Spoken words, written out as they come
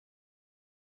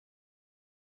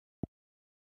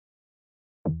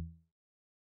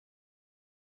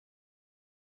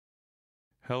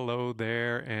Hello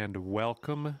there and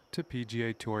welcome to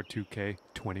PGA Tour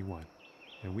 2K21.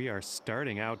 And we are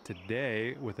starting out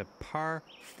today with a par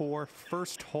 4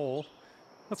 first hole.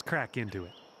 Let's crack into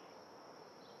it.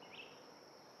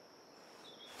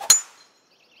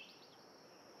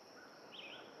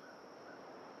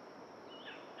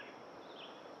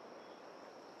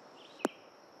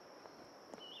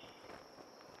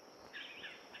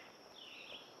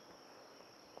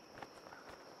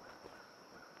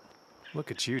 Look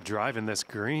at you driving this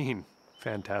green.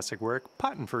 Fantastic work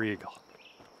putting for eagle.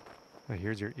 Now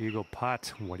here's your eagle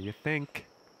putt. What do you think?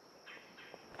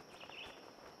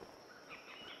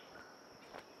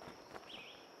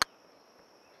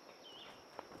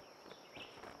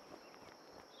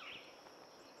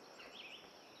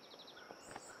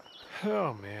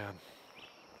 Oh man.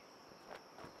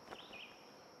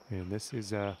 And this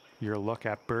is your look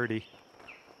at birdie.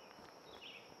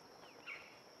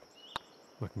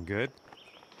 Looking good.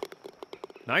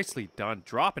 Nicely done.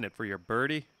 Dropping it for your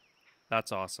birdie.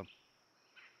 That's awesome.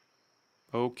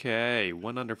 Okay,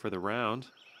 1 under for the round.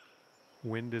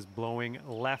 Wind is blowing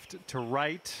left to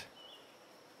right.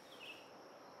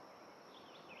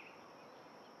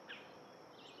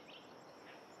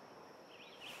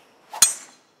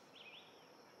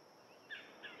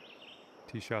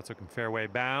 Tee shot's looking fairway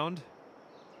bound.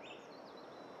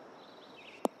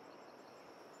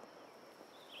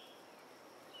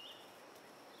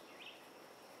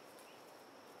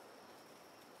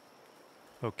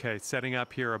 Okay, setting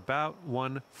up here about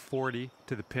 140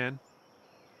 to the pin.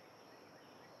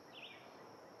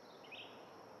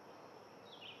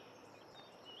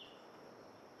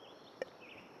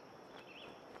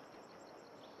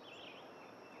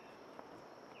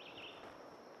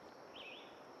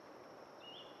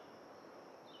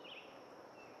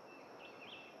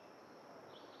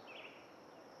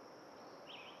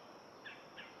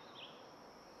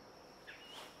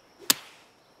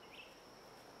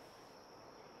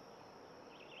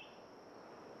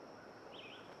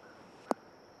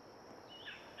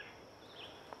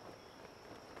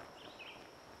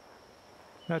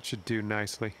 That should do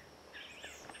nicely.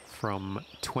 From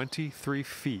 23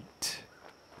 feet.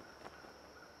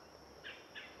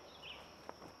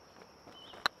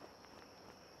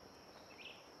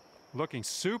 Looking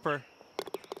super.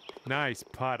 Nice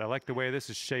putt. I like the way this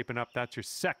is shaping up. That's your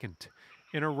second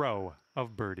in a row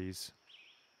of birdies.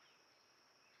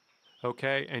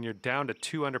 Okay, and you're down to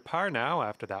 2 under par now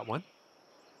after that one.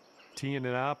 Teeing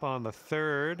it up on the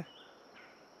third.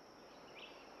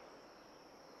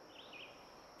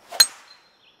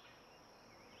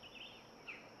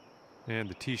 And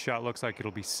the tee shot looks like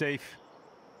it'll be safe.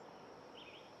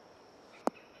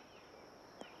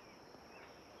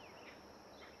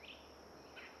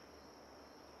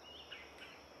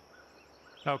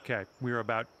 Okay, we're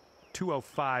about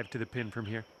 205 to the pin from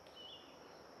here.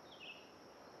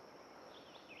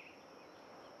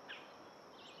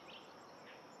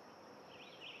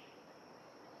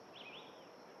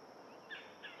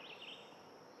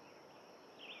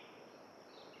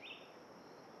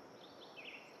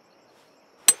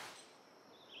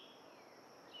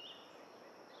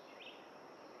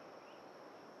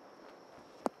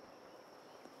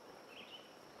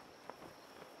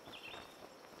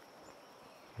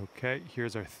 Okay,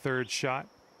 here's our third shot.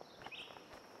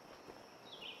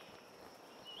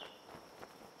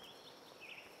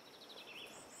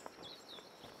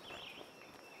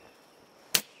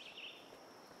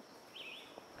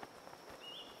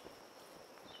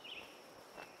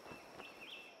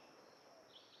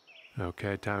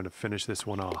 Okay, time to finish this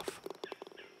one off.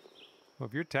 Well,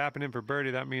 if you're tapping in for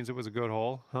birdie, that means it was a good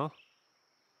hole, huh?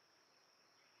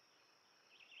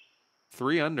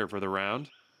 3 under for the round.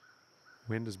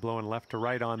 Wind is blowing left to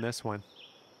right on this one.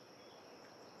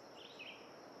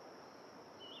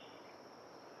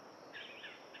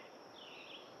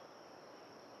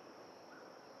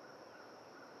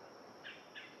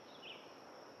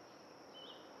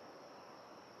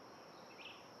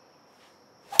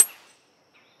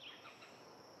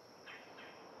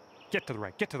 Get to the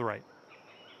right, get to the right.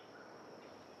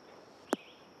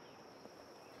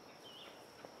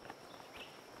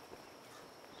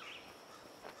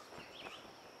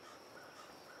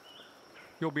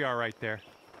 You'll be all right there.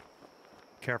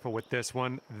 Careful with this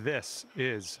one. This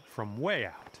is from way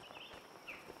out.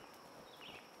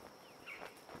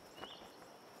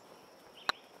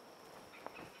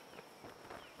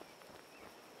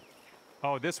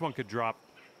 Oh, this one could drop.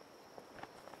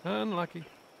 Unlucky.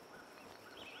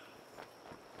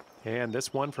 And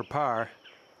this one for par.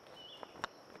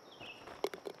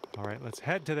 All right, let's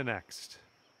head to the next.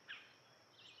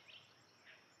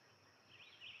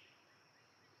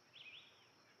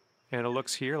 And it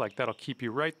looks here like that'll keep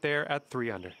you right there at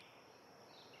 3 under.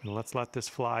 And let's let this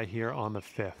fly here on the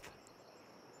 5th.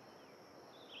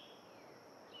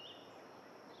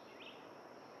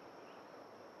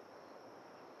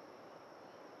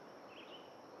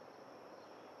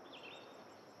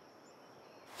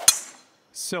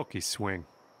 Silky swing.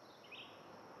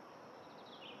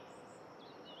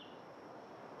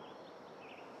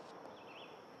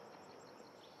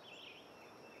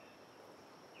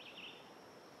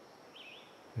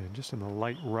 And just in the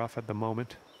light rough at the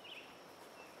moment.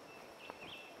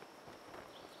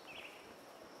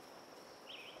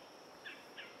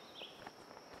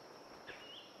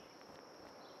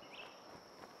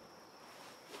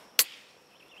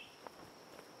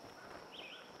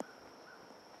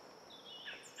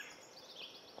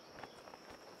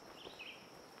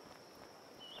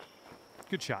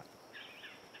 Good shot.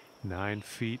 9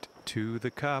 feet to the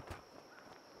cup.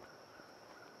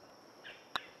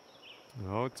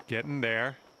 Oh, it's getting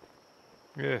there.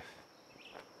 Ugh.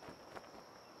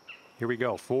 Here we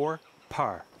go, 4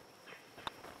 par.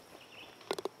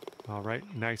 All right,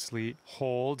 nicely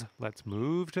hold. Let's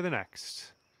move to the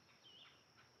next.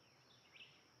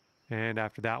 And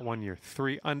after that one, you're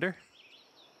 3 under.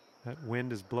 That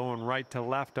wind is blowing right to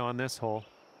left on this hole.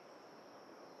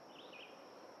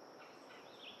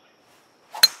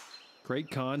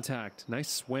 Great contact. Nice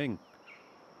swing.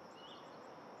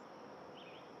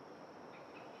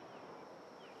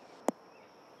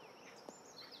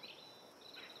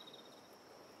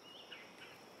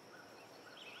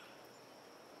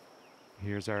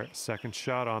 Here's our second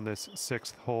shot on this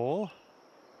 6th hole.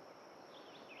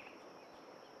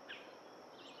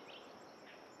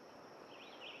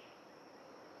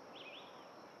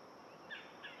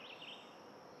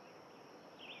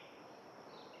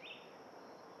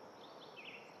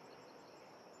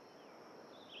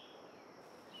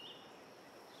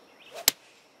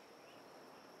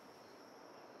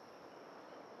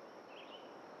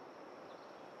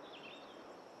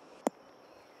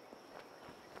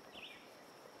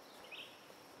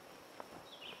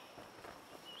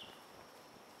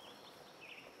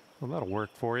 Well, that'll work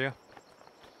for you.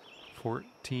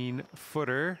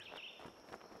 14-footer.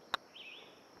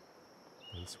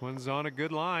 This one's on a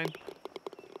good line.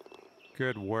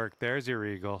 Good work. There's your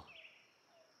eagle.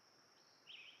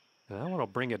 That one will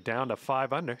bring it down to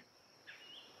 5 under.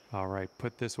 All right,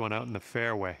 put this one out in the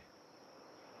fairway.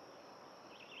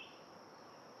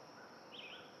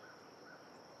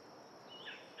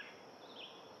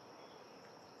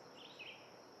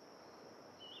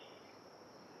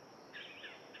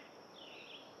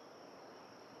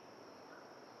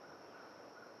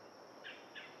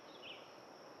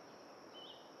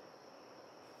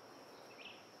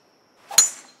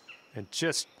 And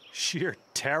just sheer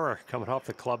terror coming off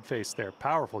the club face there.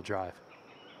 Powerful drive.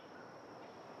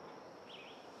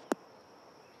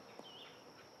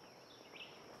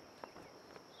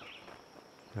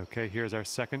 Okay, here's our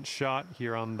second shot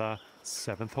here on the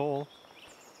 7th hole.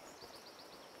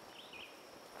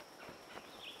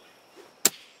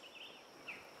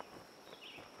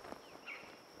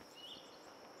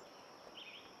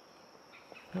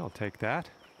 I'll take that.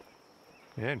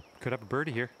 And could have a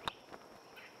birdie here.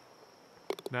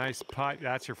 Nice putt.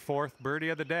 That's your 4th birdie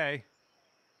of the day.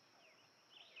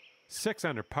 6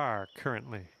 under par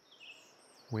currently.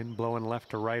 Wind blowing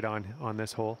left to right on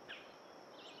this hole.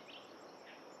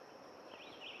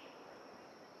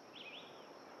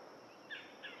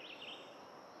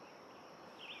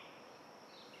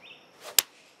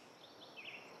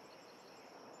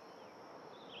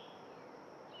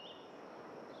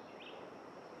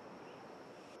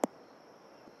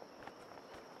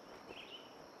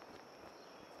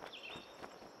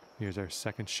 Here's our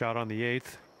second shot on the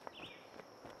 8th.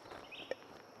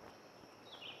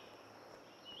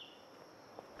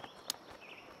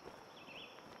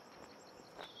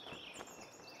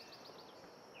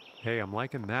 Hey, I'm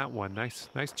liking that one. Nice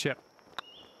chip.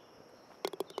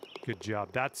 Good job.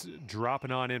 That's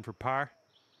dropping on in for par.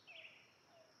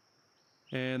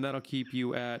 And that'll keep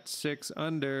you at 6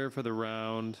 under for the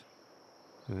round.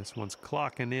 And this one's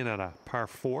clocking in at a par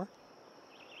 4.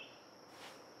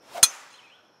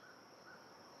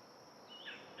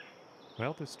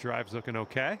 Well, this drive's looking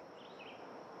okay.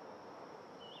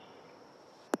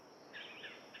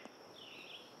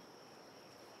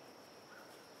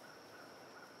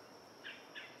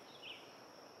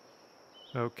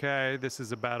 Okay, this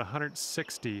is about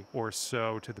 160 or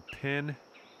so to the pin.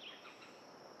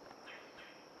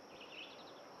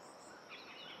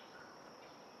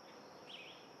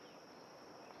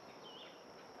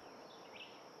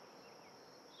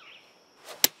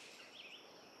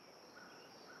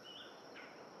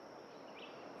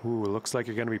 Ooh, looks like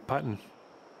you're going to be putting.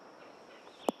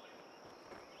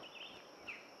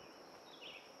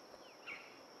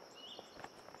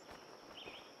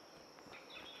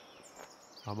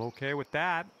 I'm okay with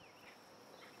that.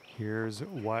 Here's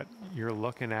what you're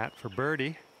looking at for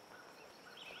birdie.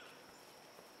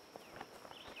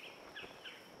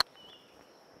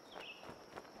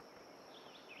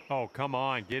 Oh, come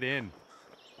on, get in.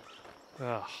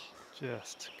 Ugh,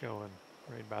 just going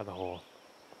right by the hole.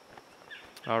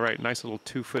 All right, nice little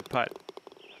 2-foot putt.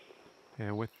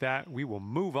 And with that, we will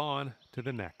move on to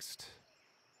the next.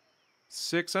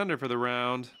 6 under for the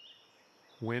round.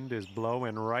 Wind is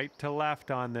blowing right to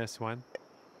left on this one.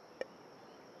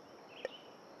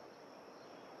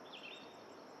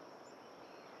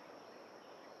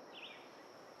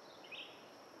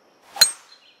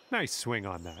 Nice swing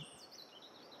on that.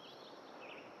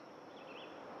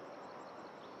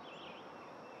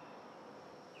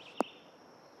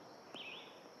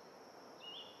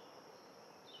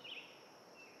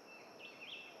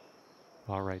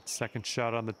 All right, second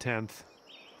shot on the 10th.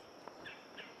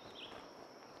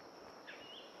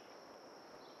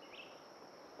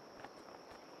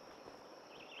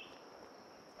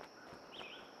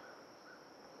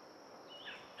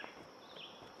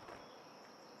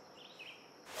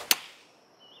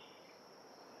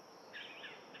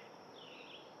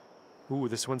 Ooh,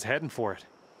 this one's heading for it.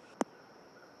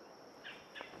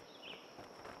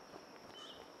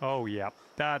 Oh, yeah,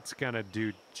 that's gonna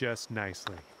do just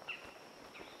nicely.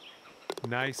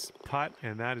 Nice putt,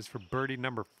 and that is for birdie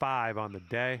number 5 on the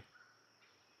day.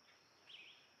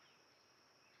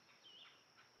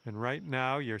 And right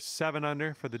now, you're 7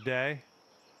 under for the day.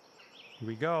 Here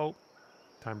we go.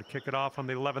 Time to kick it off on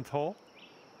the 11th hole.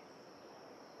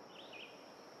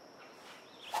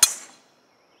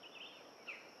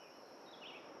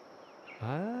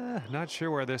 Not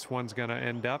sure where this one's gonna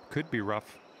end up. Could be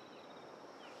rough.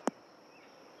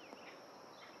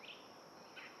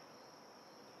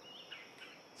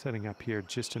 Setting up here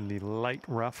just in the light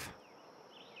rough.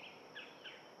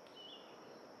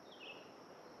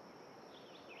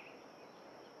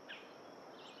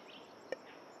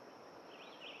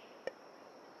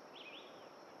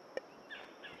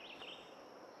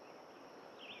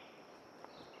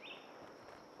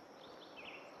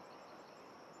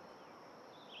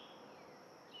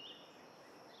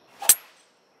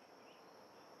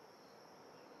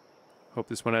 Hope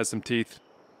this one has some teeth.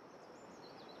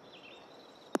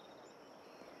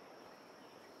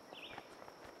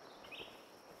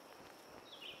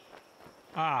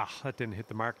 Ah, that didn't hit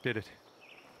the mark, did it?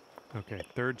 Okay,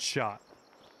 third shot.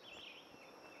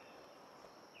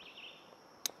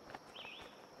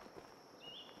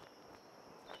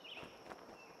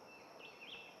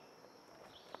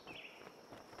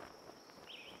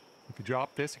 If you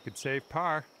drop this, it could save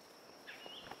par.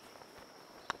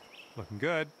 Looking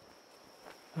good.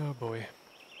 Oh boy.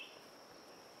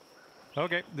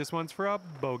 Okay, this one's for a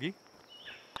bogey.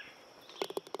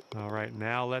 All right,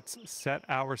 now let's set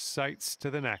our sights to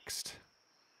the next.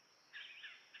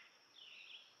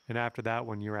 And after that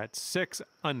one, you're at 6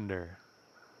 under.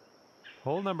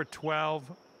 Hole number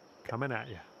 12 coming at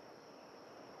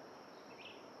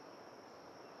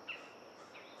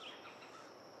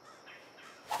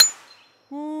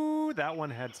you. Ooh, that one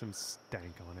had some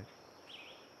stank on it.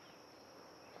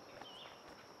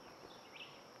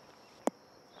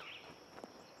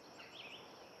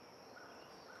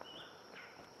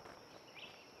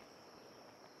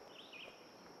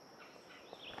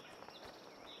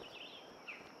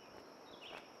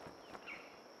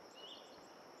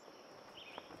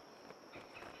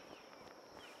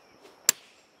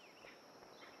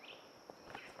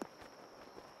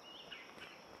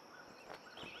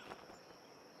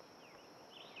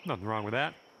 Nothing wrong with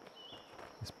that.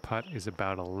 This putt is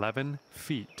about 11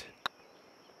 feet.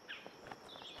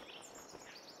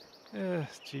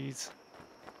 Jeez.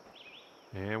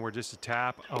 And we're just a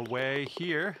tap away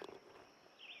here.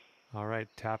 All right,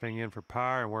 tapping in for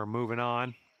par, and we're moving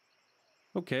on.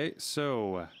 Okay,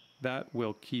 so that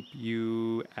will keep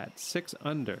you at 6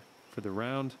 under for the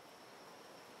round.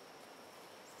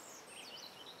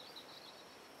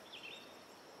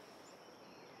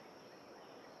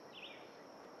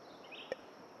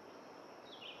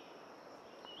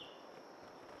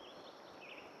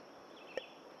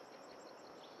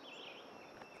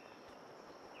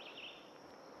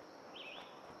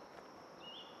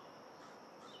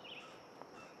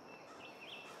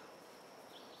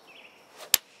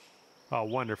 Oh,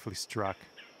 wonderfully struck.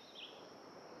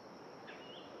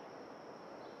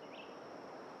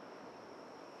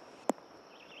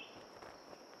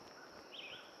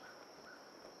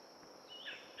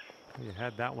 You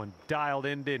had that one dialed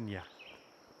in, didn't you?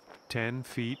 10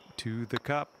 feet to the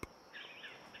cup.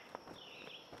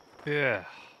 Yeah.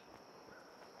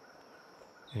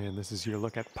 And this is your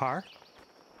look at par.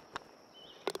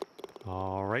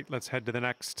 All right, let's head to the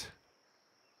next.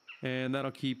 And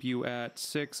that'll keep you at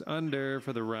 6 under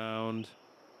for the round.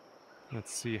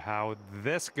 Let's see how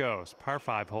this goes. Par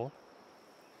 5 hole.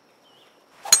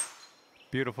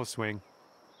 Beautiful swing.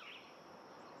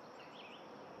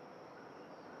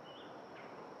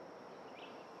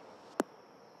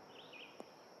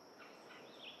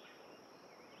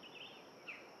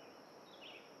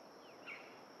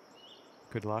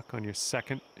 Good luck on your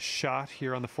second shot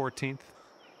here on the 14th.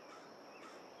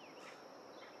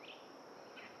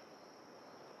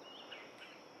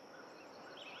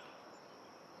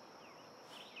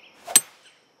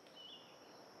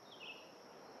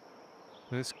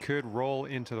 This could roll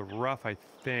into the rough, I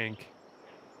think.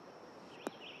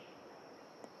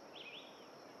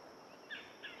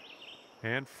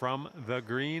 And from the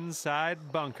green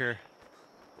side bunker.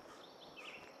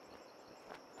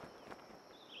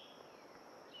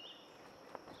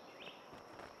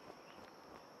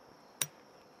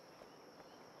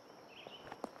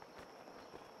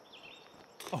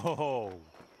 Oh,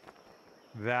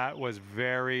 that was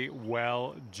very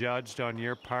well judged on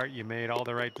your part. You made all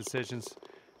the right decisions.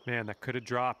 Man, that could have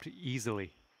dropped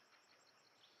easily.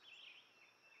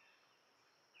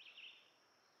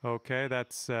 Okay,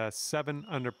 that's 7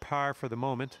 under par for the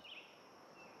moment.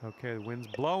 Okay, the wind's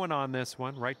blowing on this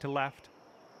one, right to left.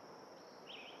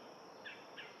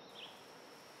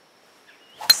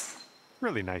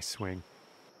 Really nice swing.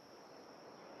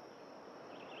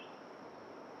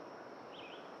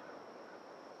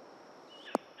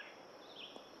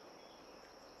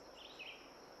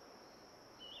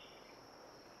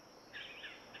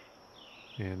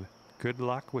 And good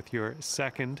luck with your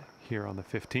second here on the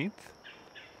 15th.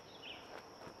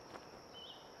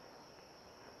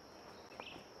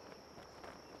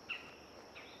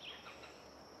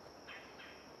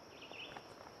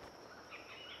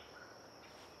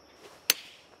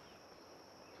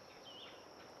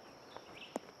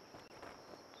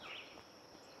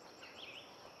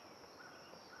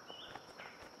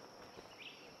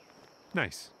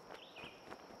 Nice.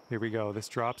 Here we go. This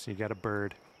drops and you got a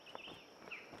bird.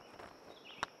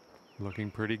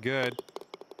 Looking pretty good.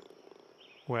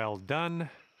 Well done.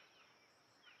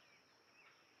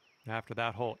 After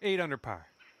that hole, 8 under par.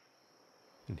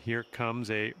 And here comes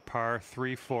a par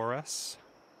 3 for us.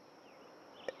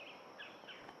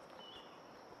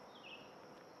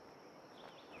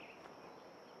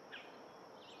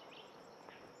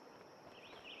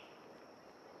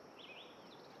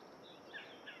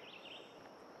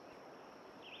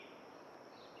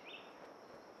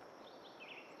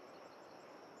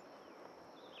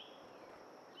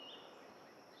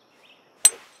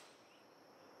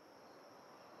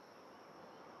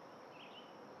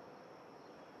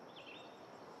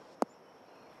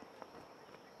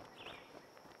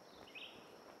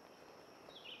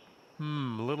 A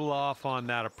little off on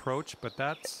that approach, but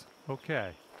that's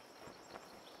okay.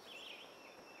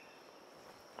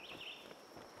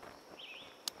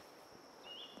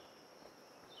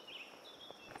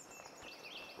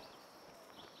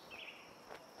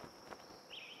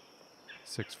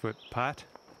 Six-foot putt.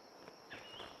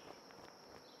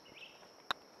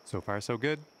 So far, so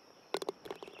good.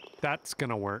 That's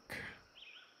gonna work.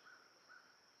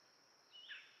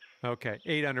 Okay,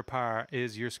 8 under par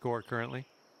is your score currently.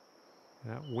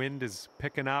 That wind is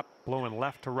picking up, blowing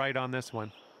left to right on this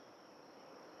one.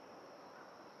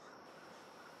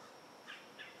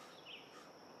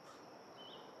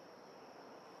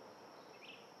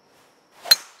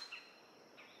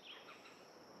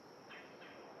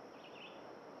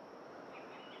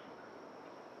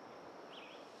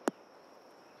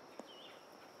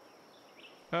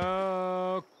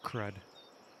 Oh, crud.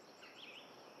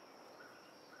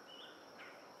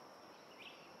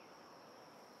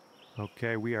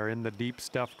 Okay, we are in the deep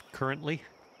stuff currently.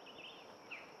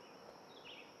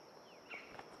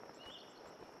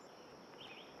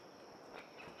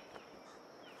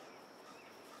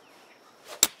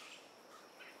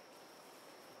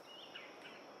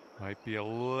 Might be a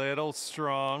little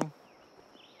strong.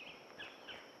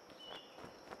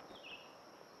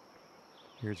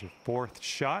 Here's your fourth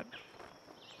shot.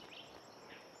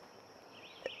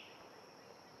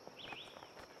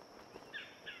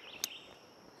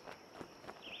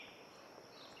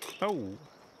 Oh,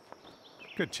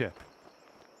 good chip.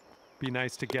 Be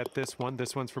nice to get this one.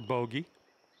 This one's for bogey.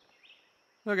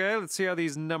 Okay, let's see how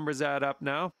these numbers add up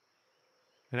now.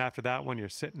 And after that one, you're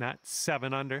sitting at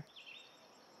 7 under.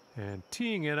 And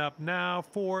teeing it up now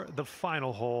for the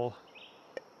final hole.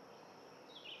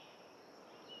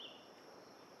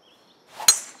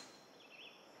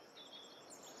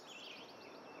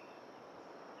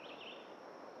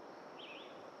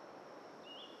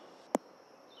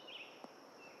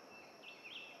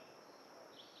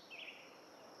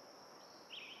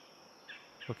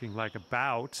 Looking like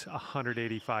about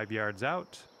 185 yards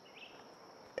out.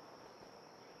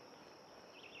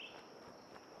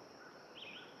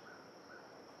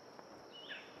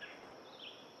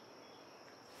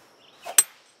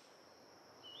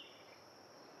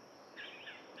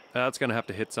 That's going to have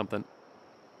to hit something.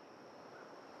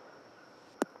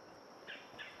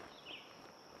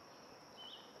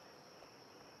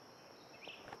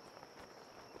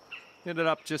 Ended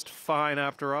up just fine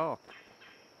after all.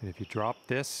 And if you drop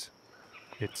this,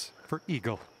 it's for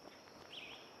eagle.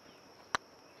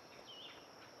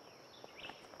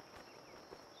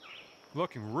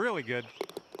 Looking really good.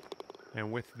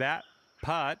 And with that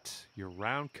putt, your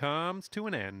round comes to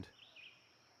an end.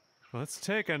 Let's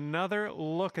take another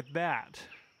look at that.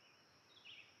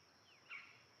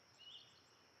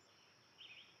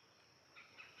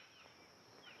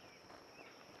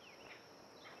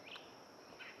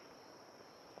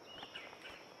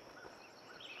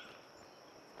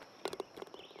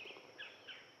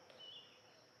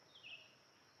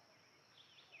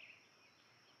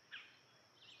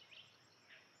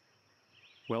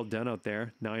 Well done out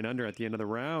there. 9 under at the end of the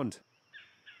round.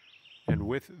 And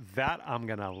with that, I'm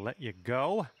going to let you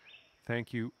go.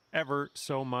 Thank you ever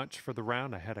so much for the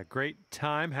round. I had a great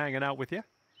time hanging out with you.